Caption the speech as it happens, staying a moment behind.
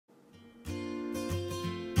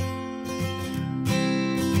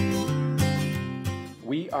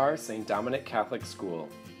We are St. Dominic Catholic School.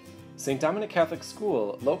 St. Dominic Catholic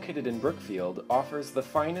School, located in Brookfield, offers the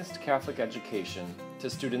finest Catholic education to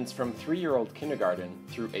students from 3-year-old kindergarten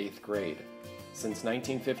through 8th grade. Since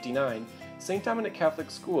 1959, St. Dominic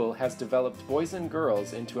Catholic School has developed boys and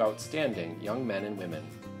girls into outstanding young men and women.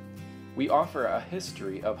 We offer a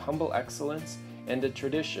history of humble excellence and a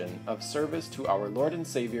tradition of service to our Lord and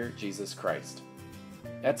Savior, Jesus Christ.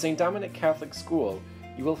 At St. Dominic Catholic School,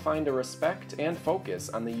 you will find a respect and focus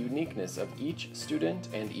on the uniqueness of each student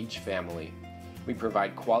and each family. We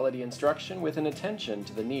provide quality instruction with an attention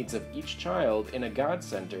to the needs of each child in a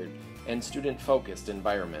God-centered and student-focused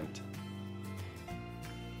environment.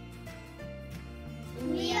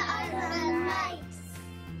 We are the Knights.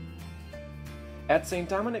 At St.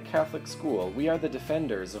 Dominic Catholic School, we are the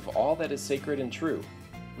defenders of all that is sacred and true.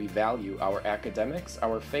 We value our academics,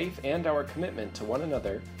 our faith, and our commitment to one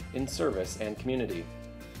another in service and community.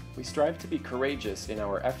 We strive to be courageous in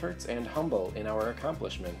our efforts and humble in our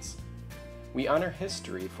accomplishments. We honor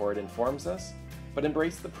history for it informs us, but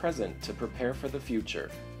embrace the present to prepare for the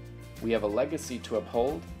future. We have a legacy to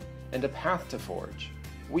uphold and a path to forge.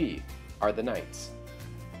 We are the Knights.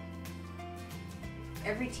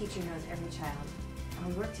 Every teacher knows every child, and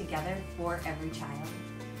we work together for every child.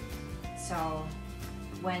 So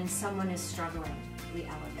when someone is struggling, we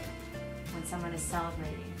elevate. When someone is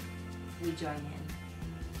celebrating, we join in.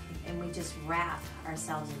 And we just wrap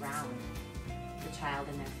ourselves around the child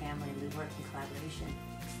and their family, and we work in collaboration.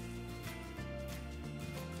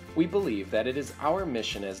 We believe that it is our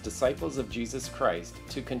mission as disciples of Jesus Christ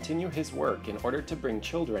to continue His work in order to bring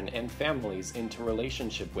children and families into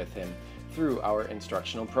relationship with Him through our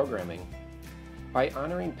instructional programming. By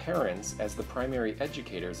honoring parents as the primary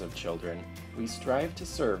educators of children, we strive to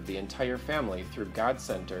serve the entire family through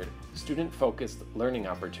God-centered, student-focused learning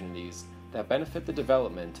opportunities that benefit the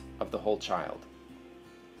development of the whole child.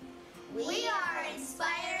 We are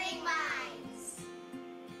inspiring minds.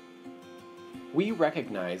 We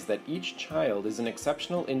recognize that each child is an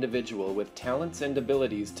exceptional individual with talents and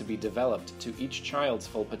abilities to be developed to each child's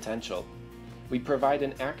full potential. We provide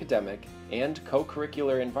an academic and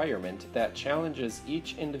co-curricular environment that challenges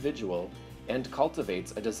each individual and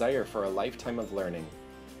cultivates a desire for a lifetime of learning.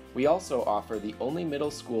 We also offer the only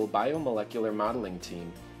middle school biomolecular modeling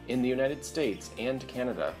team in the United States and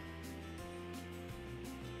Canada.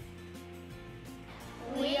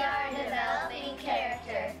 We are developing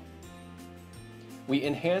character. We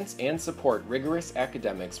enhance and support rigorous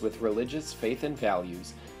academics with religious faith and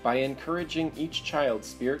values by encouraging each child's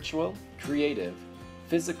spiritual, creative,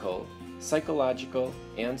 physical, psychological,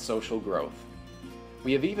 and social growth.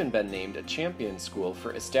 We have even been named a champion school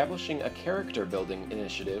for establishing a character building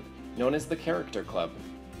initiative known as the Character Club.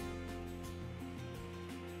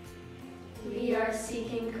 We are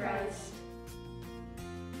seeking Christ.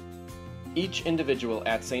 Each individual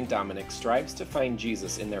at St. Dominic strives to find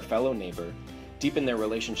Jesus in their fellow neighbor, deepen their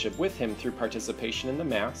relationship with Him through participation in the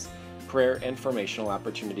Mass, prayer and formational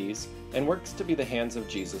opportunities, and works to be the hands of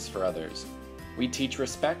Jesus for others. We teach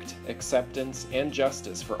respect, acceptance, and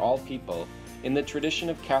justice for all people in the tradition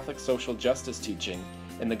of Catholic social justice teaching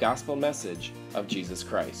and the gospel message of Jesus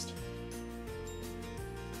Christ.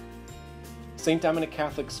 St. Dominic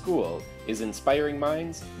Catholic School is inspiring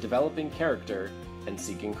minds, developing character, and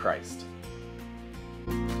seeking Christ.